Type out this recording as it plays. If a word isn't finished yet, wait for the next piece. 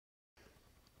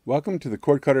Welcome to the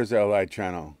CordcuttersLI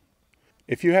channel.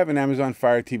 If you have an Amazon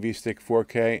Fire TV Stick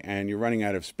 4K and you're running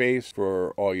out of space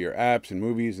for all your apps and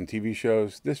movies and TV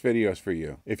shows, this video is for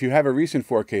you. If you have a recent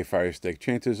 4K Fire Stick,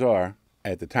 chances are,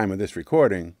 at the time of this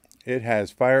recording, it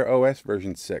has FireOS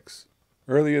version 6.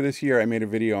 Earlier this year, I made a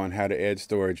video on how to add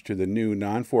storage to the new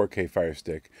non-4K Fire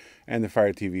Stick and the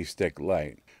Fire TV Stick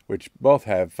Lite, which both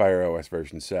have FireOS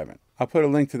version 7. I'll put a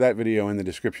link to that video in the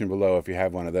description below if you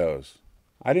have one of those.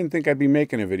 I didn't think I'd be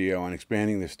making a video on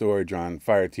expanding the storage on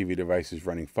Fire TV devices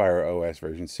running FireOS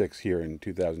version 6 here in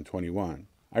 2021.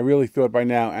 I really thought by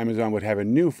now Amazon would have a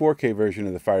new 4K version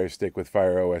of the Fire Stick with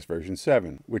FireOS version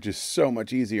 7, which is so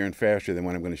much easier and faster than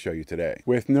what I'm going to show you today.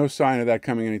 With no sign of that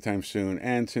coming anytime soon,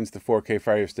 and since the 4K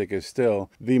Fire Stick is still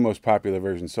the most popular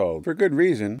version sold, for good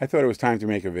reason, I thought it was time to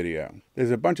make a video. There's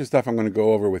a bunch of stuff I'm going to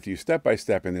go over with you step by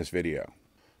step in this video.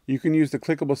 You can use the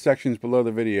clickable sections below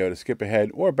the video to skip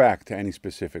ahead or back to any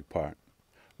specific part.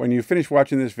 When you finish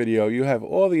watching this video, you have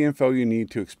all the info you need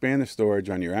to expand the storage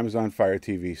on your Amazon Fire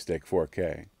TV Stick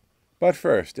 4K. But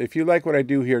first, if you like what I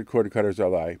do here at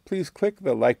CordcuttersLI, please click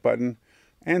the like button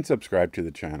and subscribe to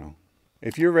the channel.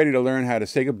 If you're ready to learn how to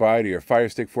say goodbye to your Fire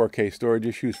Stick 4K storage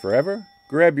issues forever,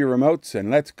 grab your remotes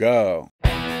and let's go!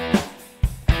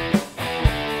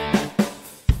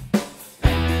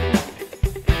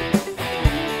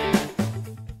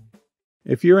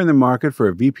 If you're in the market for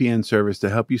a VPN service to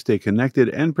help you stay connected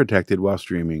and protected while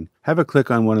streaming, have a click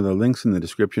on one of the links in the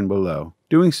description below.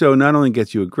 Doing so not only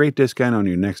gets you a great discount on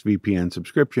your next VPN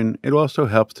subscription, it also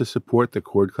helps to support the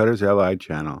CordcuttersLI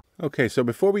channel. Okay, so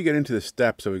before we get into the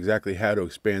steps of exactly how to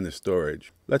expand the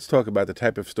storage, let's talk about the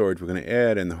type of storage we're going to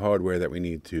add and the hardware that we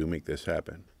need to make this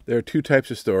happen. There are two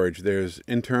types of storage. There's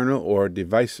internal or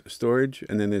device storage,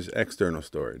 and then there's external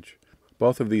storage.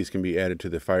 Both of these can be added to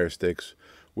the Fire Sticks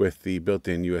with the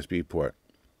built-in USB port.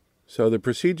 So the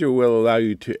procedure will allow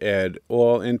you to add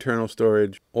all internal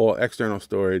storage, all external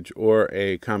storage, or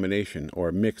a combination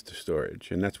or mixed storage,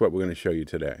 and that's what we're going to show you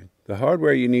today. The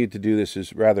hardware you need to do this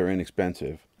is rather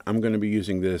inexpensive. I'm going to be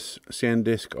using this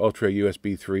SanDisk Ultra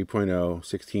USB 3.0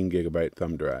 16 gigabyte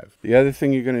thumb drive. The other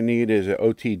thing you're going to need is an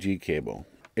OTG cable.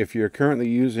 If you're currently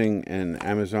using an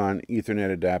Amazon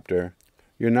Ethernet adapter,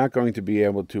 you're not going to be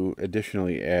able to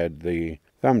additionally add the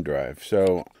thumb drive.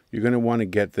 So you're going to want to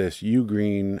get this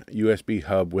Ugreen USB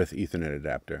hub with Ethernet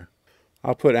adapter.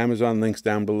 I'll put Amazon links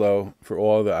down below for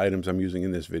all the items I'm using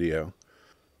in this video.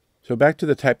 So back to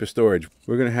the type of storage.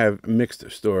 We're going to have mixed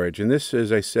storage. And this,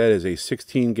 as I said, is a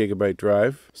 16 gigabyte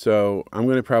drive. So I'm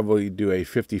going to probably do a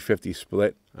 50-50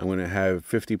 split. I'm going to have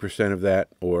 50% of that,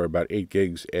 or about 8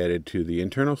 gigs, added to the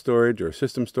internal storage or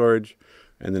system storage.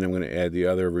 And then I'm going to add the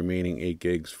other remaining 8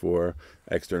 gigs for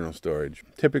external storage.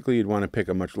 Typically, you'd want to pick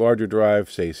a much larger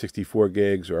drive, say 64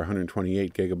 gigs or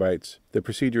 128 gigabytes. The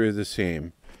procedure is the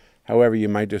same. However, you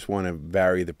might just want to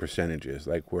vary the percentages.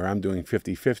 Like where I'm doing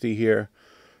 50-50 here,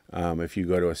 if you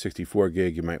go to a 64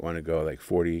 gig, you might want to go like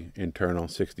 40 internal,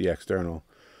 60 external.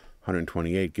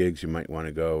 128 gigs, you might want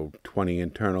to go 20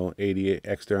 internal, 80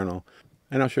 external.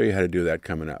 And I'll show you how to do that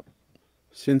coming up.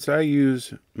 Since I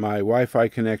use my Wi-Fi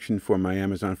connection for my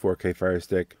Amazon 4K Fire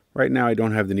Stick, right now I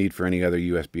don't have the need for any other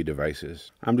USB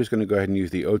devices. I'm just going to go ahead and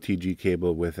use the OTG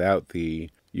cable without the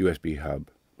USB hub.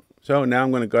 So now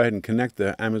I'm going to go ahead and connect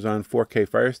the Amazon 4K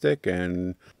Fire Stick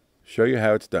and show you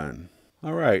how it's done.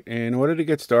 Alright, in order to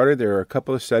get started, there are a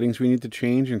couple of settings we need to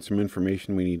change and some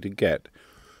information we need to get.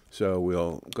 So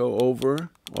we'll go over,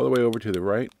 all the way over to the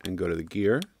right and go to the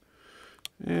gear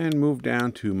and move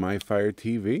down to My Fire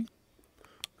TV.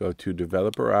 Go to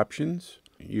Developer Options.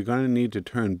 You're going to need to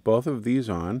turn both of these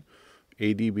on,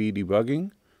 ADB debugging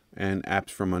and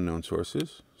apps from unknown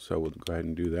sources. So we'll go ahead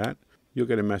and do that. You'll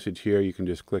get a message here. You can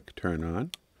just click Turn On.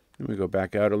 And we go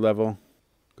back out a level,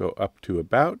 go up to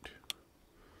About,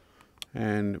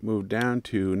 and move down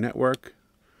to Network.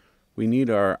 We need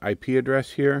our IP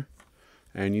address here,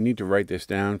 and you need to write this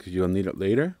down because you'll need it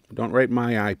later. Don't write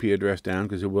my IP address down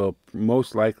because it will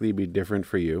most likely be different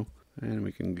for you. And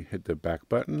we can hit the back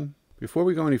button. Before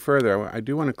we go any further, I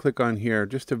do want to click on here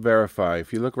just to verify.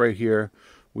 If you look right here,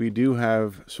 we do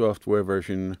have software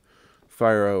version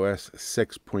FireOS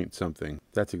 6 point something.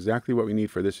 That's exactly what we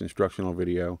need for this instructional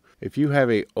video. If you have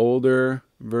an older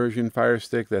version Fire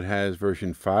Stick that has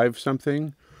version 5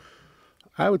 something,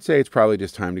 I would say it's probably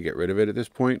just time to get rid of it at this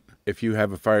point. If you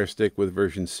have a Fire Stick with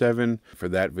version 7, for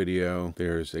that video,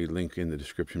 there's a link in the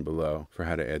description below for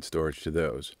how to add storage to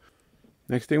those.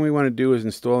 Next thing we want to do is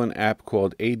install an app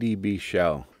called ADB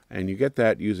Shell, and you get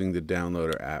that using the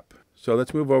Downloader app. So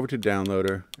let's move over to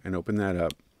Downloader and open that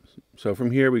up. So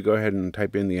from here we go ahead and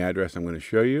type in the address I'm going to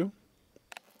show you.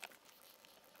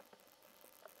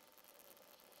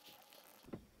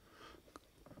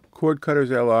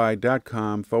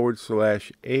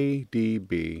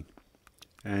 cordcuttersli.com/ADB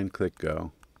and click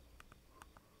go.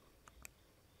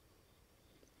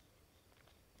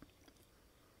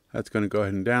 That's going to go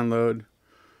ahead and download.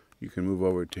 You can move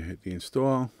over to hit the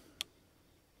install.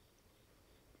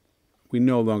 We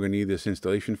no longer need this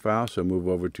installation file, so move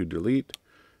over to delete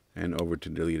and over to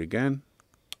delete again.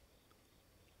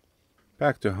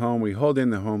 Back to home, we hold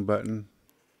in the home button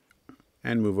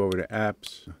and move over to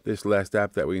apps. This last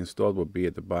app that we installed will be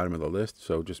at the bottom of the list,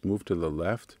 so just move to the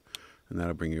left and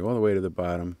that'll bring you all the way to the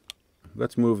bottom.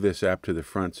 Let's move this app to the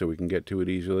front so we can get to it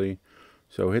easily.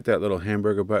 So hit that little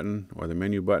hamburger button or the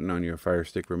menu button on your Fire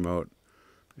Stick remote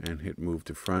and hit move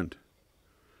to front.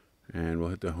 And we'll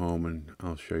hit the home and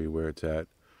I'll show you where it's at.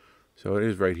 So it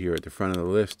is right here at the front of the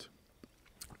list.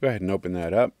 Go ahead and open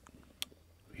that up.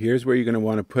 Here's where you're going to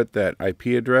want to put that IP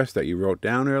address that you wrote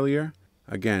down earlier.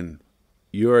 Again,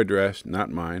 your address, not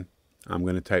mine. I'm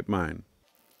going to type mine.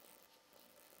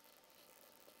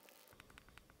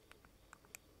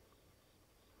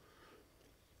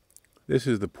 This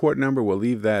is the port number. We'll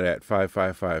leave that at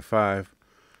 5555.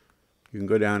 You can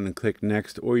go down and click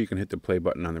next, or you can hit the play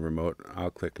button on the remote. I'll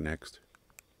click next.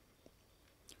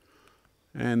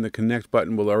 And the connect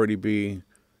button will already be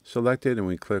selected, and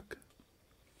we click.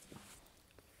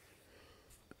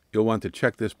 You'll want to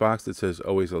check this box that says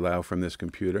always allow from this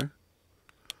computer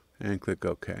and click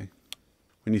OK.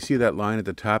 When you see that line at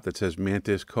the top that says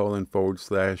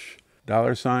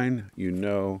mantis:/$, you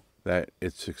know that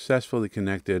it's successfully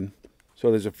connected.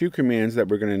 So there's a few commands that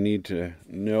we're going to need to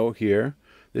know here.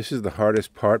 This is the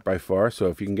hardest part by far, so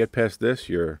if you can get past this,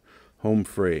 you're home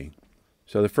free.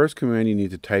 So the first command you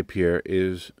need to type here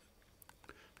is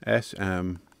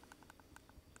sm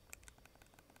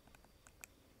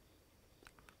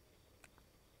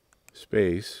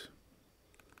space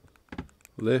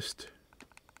list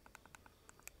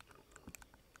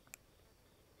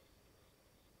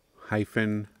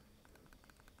hyphen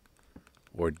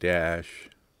or dash,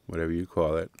 whatever you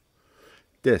call it,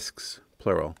 disks,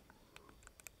 plural,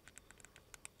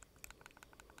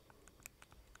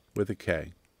 with a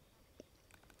K.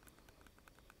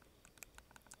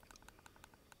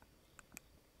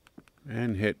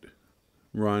 And hit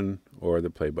run or the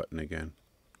play button again.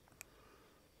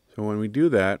 So when we do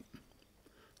that,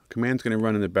 the command's going to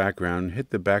run in the background.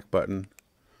 Hit the back button.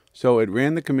 So it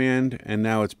ran the command and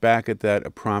now it's back at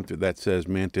that prompt that says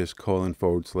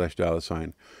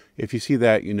mantis:/$. If you see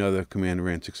that, you know the command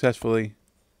ran successfully.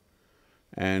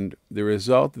 And the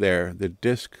result there, the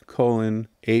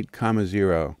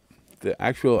disk:8,0, the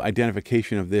actual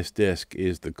identification of this disk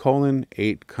is the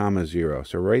 :8,0.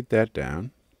 So write that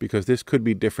down, because this could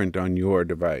be different on your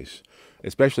device,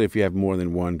 especially if you have more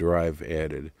than one drive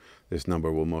added. This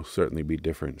number will most certainly be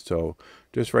different. So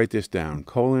just write this down,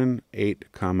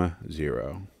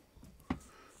 :8,0.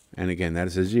 And again, that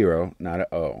is a 0, not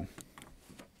a O.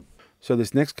 So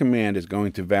this next command is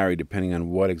going to vary depending on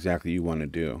what exactly you want to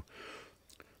do.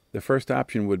 The first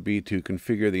option would be to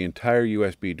configure the entire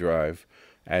USB drive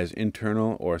as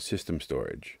internal or system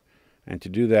storage. And to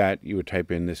do that, you would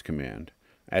type in this command,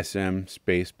 sm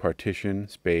space partition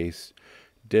space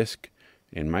disk,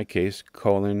 in my case,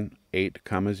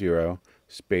 :8,0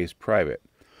 space private.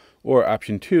 Or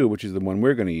option 2, which is the one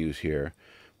we're going to use here,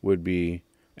 would be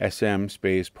sm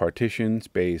space partition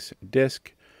space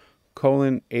disk,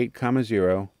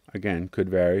 :8,0, again, could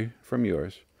vary from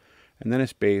yours, and then a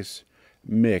space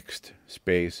mixed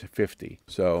space 50.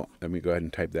 So let me go ahead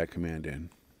and type that command in.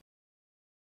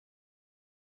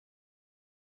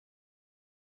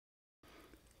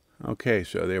 Okay,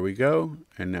 so there we go,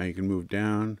 and now you can move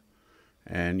down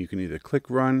and you can either click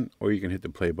run or you can hit the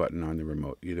play button on the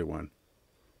remote, either one.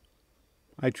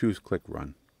 I choose click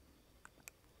run.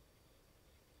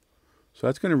 So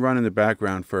that's going to run in the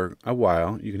background for a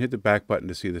while. You can hit the back button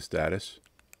to see the status.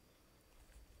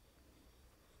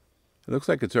 It looks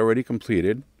like it's already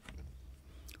completed,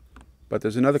 but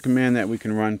there's another command that we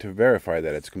can run to verify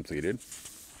that it's completed,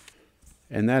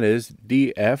 and that is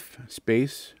df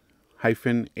space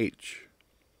 -h.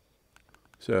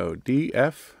 So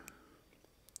df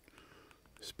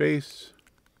space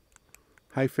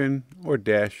hyphen or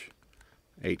dash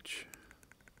h.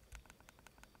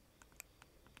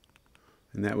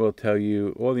 And that will tell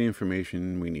you all the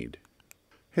information we need.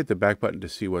 Hit the back button to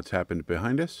see what's happened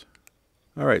behind us.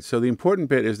 Alright, so the important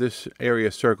bit is this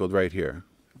area circled right here.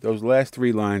 Those last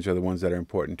 3 lines are the ones that are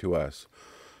important to us.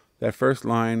 That first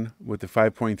line with the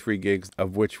 5.3 gigs,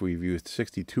 of which we've used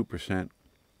 62%.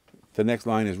 The next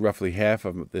line is roughly half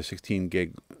of the 16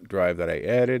 gig drive that I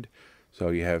added. So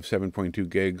you have 7.2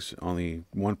 gigs, only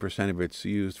 1% of it's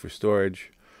used for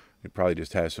storage. It probably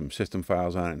just has some system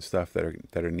files on it and stuff that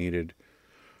are needed.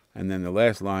 And then the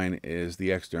last line is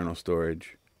the external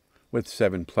storage with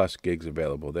 7+ gigs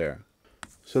available there.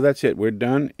 So that's it. We're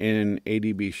done in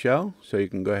ADB Shell. So you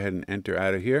can go ahead and enter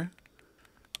out of here.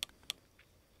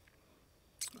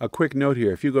 A quick note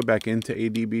here, if you go back into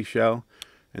ADB Shell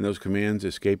and those commands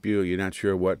escape you, you're not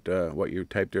sure what you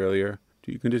typed earlier,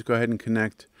 you can just go ahead and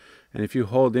connect. And if you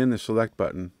hold in the select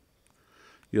button,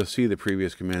 you'll see the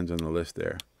previous commands on the list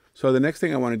there. So the next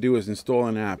thing I want to do is install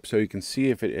an app so you can see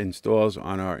if it installs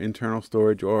on our internal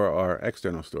storage or our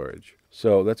external storage.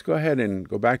 So let's go ahead and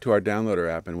go back to our downloader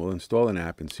app and we'll install an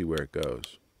app and see where it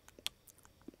goes.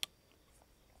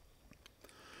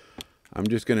 I'm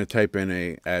just going to type in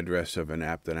an address of an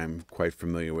app that I'm quite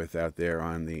familiar with out there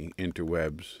on the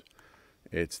interwebs.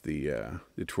 It's the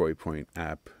Troy Point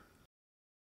app.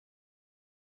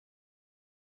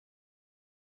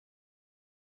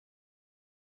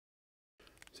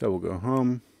 So we'll go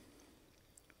home.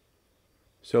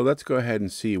 So let's go ahead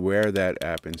and see where that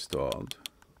app installed.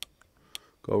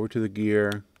 Go over to the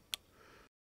gear,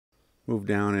 move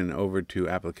down and over to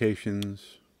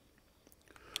applications,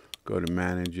 go to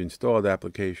manage installed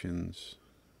applications,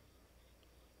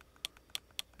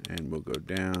 and we'll go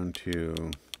down to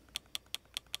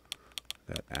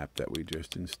that app that we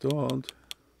just installed.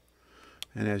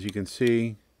 And as you can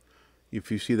see,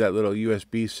 if you see that little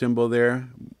USB symbol there,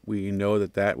 we know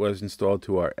that that was installed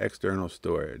to our external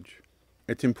storage.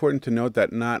 It's important to note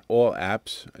that not all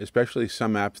apps, especially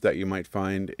some apps that you might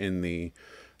find in the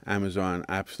Amazon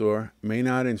App Store, may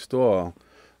not install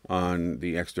on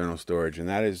the external storage, and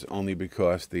that is only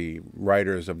because the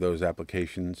writers of those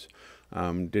applications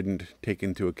didn't take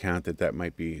into account that that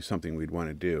might be something we'd want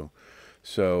to do.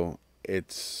 So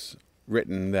it's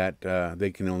written that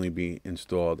they can only be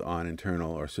installed on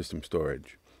internal or system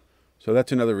storage. So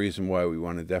that's another reason why we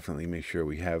want to definitely make sure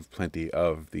we have plenty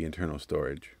of the internal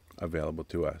storage available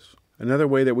to us. Another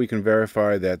way that we can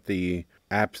verify that the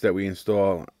apps that we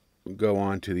install go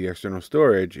on to the external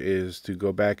storage is to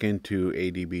go back into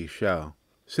ADB Shell.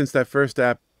 Since that first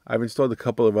app, I've installed a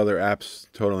couple of other apps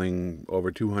totaling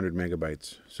over 200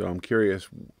 megabytes. So I'm curious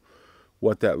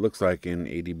what that looks like in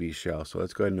ADB Shell. So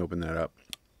let's go ahead and open that up.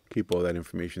 Keep all that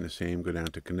information the same, go down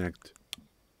to connect.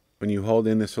 When you hold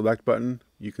in the select button,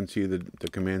 you can see the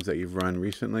commands that you've run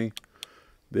recently.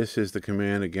 This is the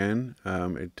command again.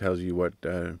 It tells you what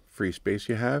free space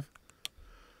you have.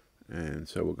 And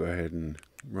so we'll go ahead and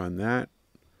run that.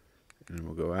 And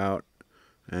we'll go out.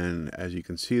 And as you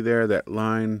can see there, that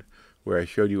line where I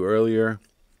showed you earlier,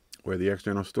 where the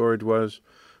external storage was,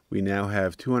 we now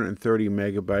have 230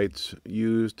 megabytes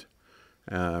used.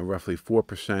 Roughly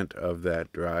 4% of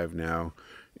that drive now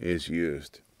is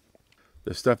used.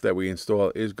 The stuff that we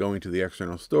install is going to the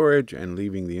external storage and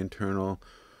leaving the internal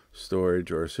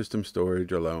storage or system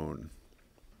storage alone.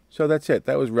 So that's it.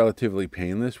 That was relatively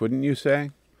painless, wouldn't you say?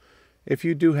 If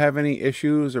you do have any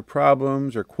issues or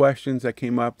problems or questions that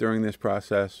came up during this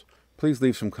process, please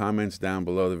leave some comments down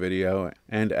below the video.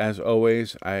 And as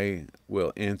always, I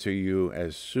will answer you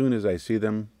as soon as I see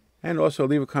them. And also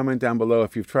leave a comment down below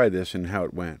if you've tried this and how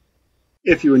it went.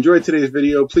 If you enjoyed today's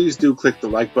video, please do click the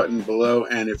like button below.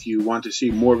 And if you want to see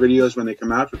more videos when they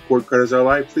come out with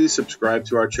CordcuttersLI, please subscribe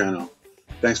to our channel.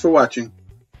 Thanks for watching.